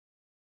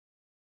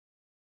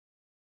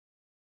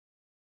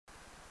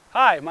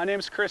Hi, my name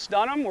is Chris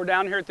Dunham. We're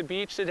down here at the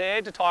beach today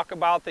to talk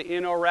about the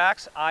INNO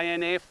Rack's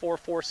INA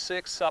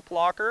 446 SUP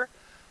locker.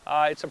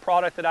 It's a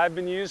product that I've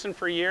been using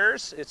for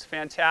years. It's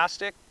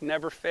fantastic,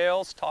 never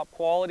fails, top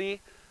quality.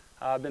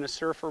 I've been a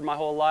surfer my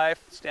whole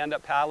life,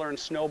 stand-up paddler and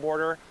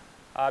snowboarder.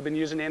 I've been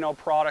using INNO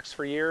products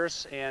for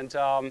years, and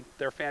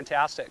they're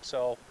fantastic.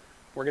 So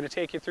we're going to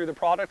take you through the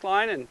product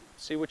line and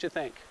see what you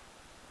think.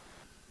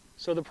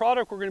 So the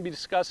product we're going to be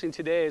discussing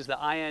today is the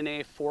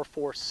INA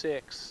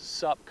 446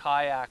 SUP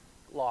Kayak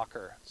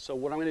locker. So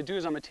what I'm going to do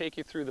is I'm going to take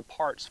you through the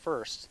parts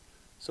first.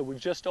 So we've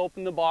just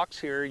opened the box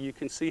here. You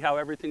can see how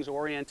everything's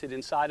oriented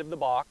inside of the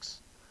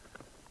box.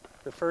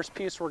 The first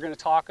piece we're going to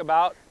talk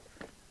about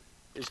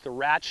is the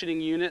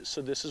ratcheting unit.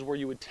 So this is where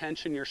you would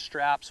tension your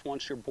straps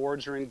once your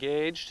boards are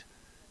engaged.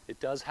 It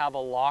does have a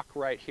lock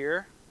right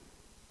here.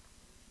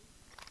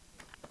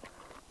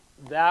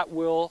 That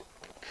will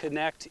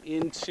connect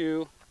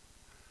into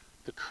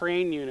the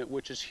crane unit,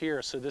 which is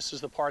here. So this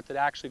is the part that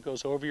actually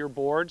goes over your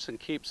boards and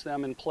keeps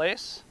them in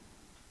place.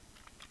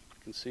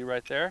 You can see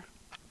right there.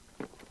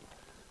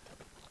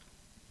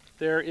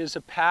 There is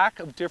a pack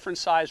of different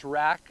size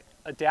rack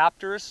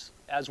adapters.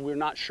 As we're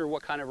not sure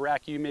what kind of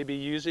rack you may be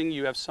using,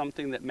 you have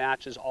something that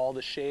matches all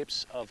the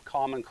shapes of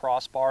common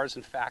crossbars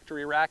and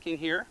factory racking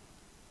here.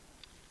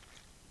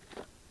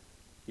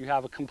 You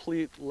have a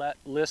complete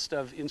list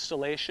of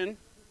installation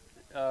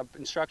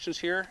instructions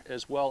here,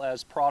 as well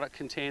as product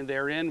contained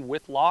therein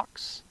with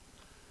locks.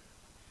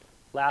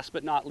 Last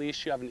but not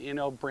least, you have an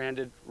INNO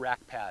branded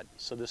rack pad.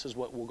 So this is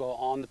what will go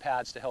on the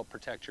pads to help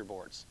protect your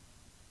boards.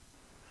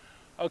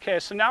 Okay,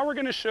 so now we're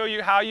going to show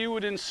you how you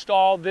would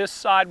install this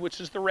side,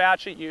 which is the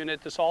ratchet unit.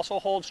 This also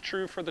holds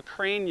true for the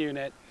crane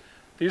unit.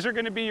 These are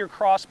going to be your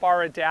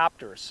crossbar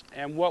adapters.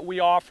 And what we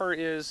offer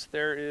is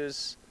there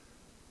is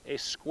a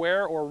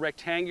square or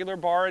rectangular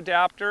bar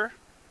adapter,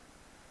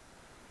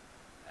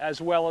 as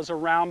well as a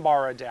round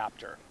bar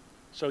adapter.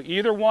 So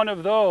either one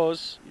of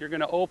those, you're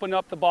going to open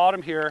up the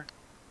bottom here,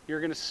 you're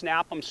going to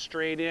snap them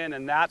straight in,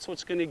 and that's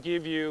what's going to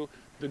give you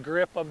the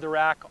grip of the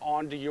rack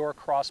onto your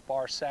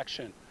crossbar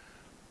section.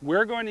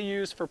 We're going to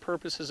use, for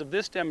purposes of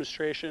this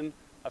demonstration,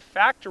 a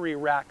factory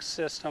rack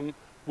system,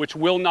 which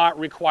will not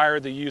require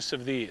the use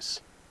of these.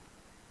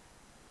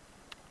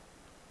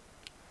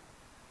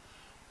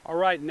 All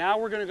right, now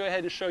we're going to go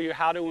ahead and show you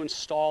how to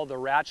install the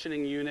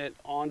ratcheting unit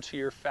onto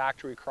your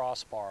factory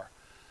crossbar.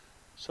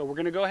 So we're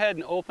going to go ahead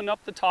and open up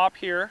the top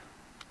here,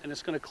 and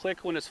it's going to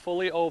click when it's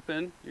fully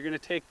open. You're going to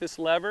take this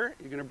lever,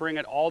 you're going to bring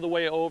it all the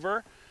way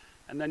over,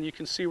 and then you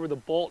can see where the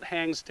bolt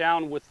hangs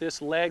down with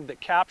this leg that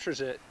captures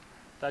it.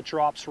 That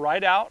drops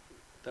right out.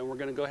 Then we're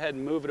going to go ahead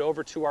and move it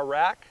over to our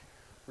rack.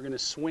 We're going to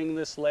swing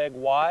this leg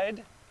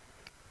wide,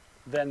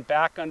 then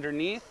back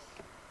underneath.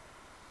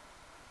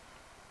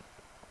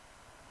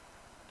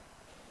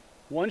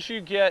 Once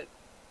you get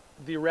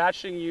the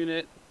ratcheting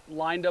unit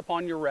lined up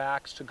on your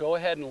racks, to go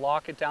ahead and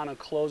lock it down and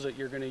close it,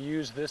 you're going to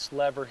use this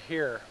lever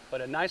here.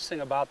 But a nice thing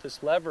about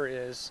this lever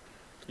is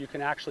you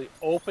can actually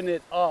open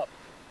it up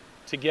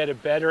to get a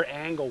better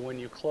angle when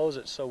you close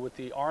it. So with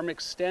the arm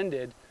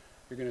extended,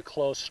 you're going to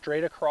close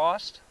straight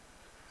across,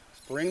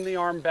 bring the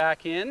arm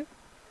back in,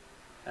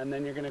 and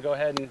then you're going to go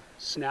ahead and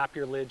snap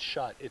your lid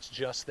shut. It's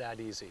just that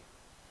easy.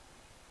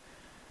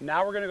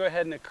 Now we're going to go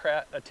ahead and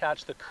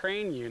attach the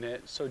crane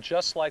unit. So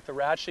just like the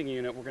ratcheting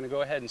unit, we're going to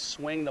go ahead and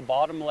swing the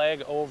bottom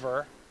leg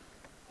over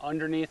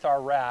underneath our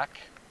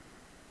rack.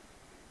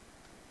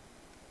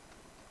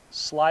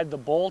 Slide the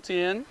bolt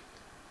in.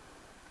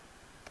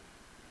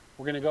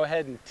 We're going to go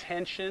ahead and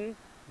tension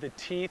the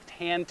teeth,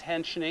 hand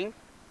tensioning.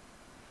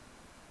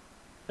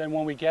 Then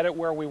when we get it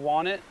where we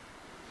want it,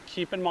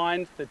 keep in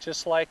mind that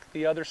just like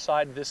the other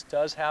side, this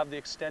does have the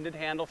extended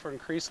handle for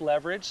increased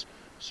leverage.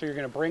 So you're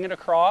going to bring it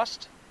across,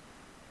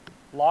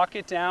 lock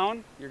it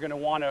down. You're going to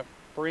want to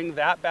bring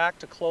that back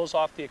to close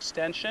off the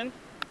extension,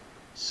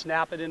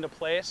 snap it into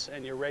place,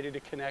 and you're ready to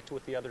connect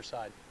with the other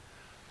side.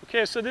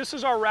 Okay, so this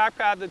is our rack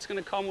pad that's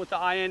going to come with the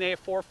INA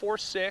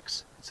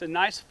 446. It's a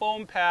nice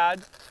foam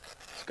pad.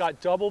 It's got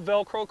double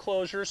Velcro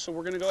closures, so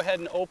we're going to go ahead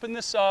and open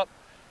this up.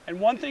 And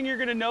one thing you're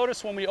going to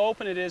notice when we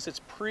open it is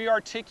it's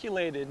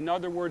pre-articulated. In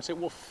other words, it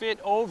will fit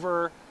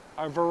over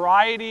a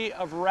variety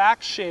of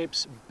rack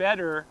shapes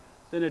better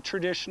than a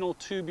traditional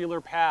tubular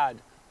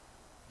pad.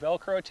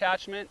 Velcro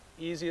attachment,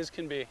 easy as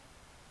can be.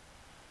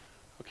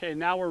 Okay,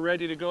 now we're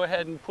ready to go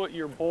ahead and put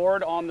your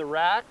board on the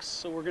racks.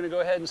 So we're going to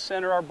go ahead and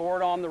center our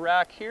board on the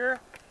rack here.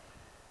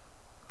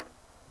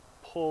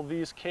 Pull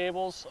these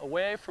cables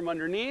away from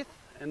underneath.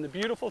 And the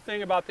beautiful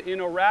thing about the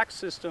INNO rack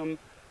system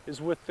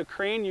is with the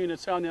crane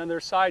units on the other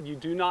side, you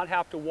do not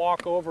have to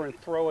walk over and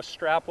throw a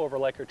strap over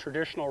like a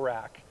traditional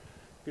rack.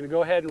 You're going to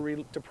go ahead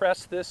and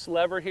depress this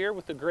lever here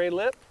with the gray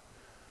lip,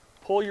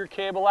 pull your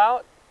cable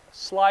out,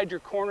 slide your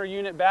corner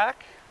unit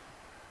back,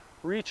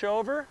 reach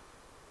over.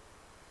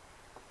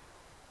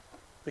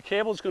 The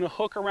cable is going to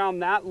hook around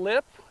that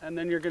lip, and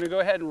then you're going to go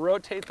ahead and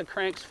rotate the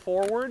cranks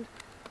forward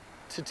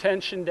to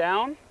tension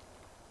down,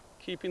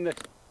 keeping the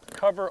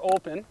cover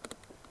open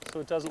so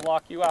it doesn't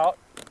lock you out.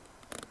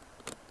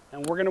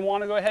 And we're going to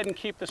want to go ahead and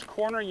keep this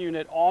corner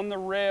unit on the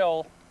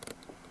rail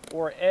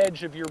or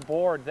edge of your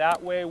board.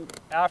 That way,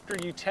 after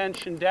you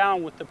tension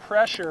down with the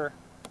pressure,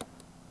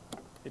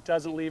 it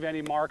doesn't leave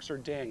any marks or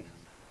ding.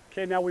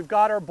 Okay, now we've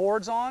got our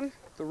boards on.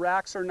 The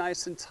racks are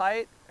nice and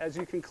tight. As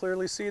you can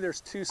clearly see,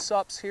 there's 2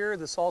 SUPs here.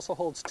 This also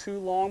holds 2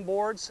 long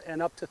boards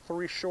and up to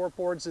 3 short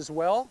boards as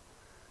well.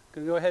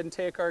 Gonna go ahead and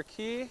take our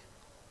key,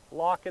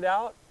 lock it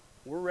out.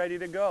 We're ready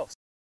to go.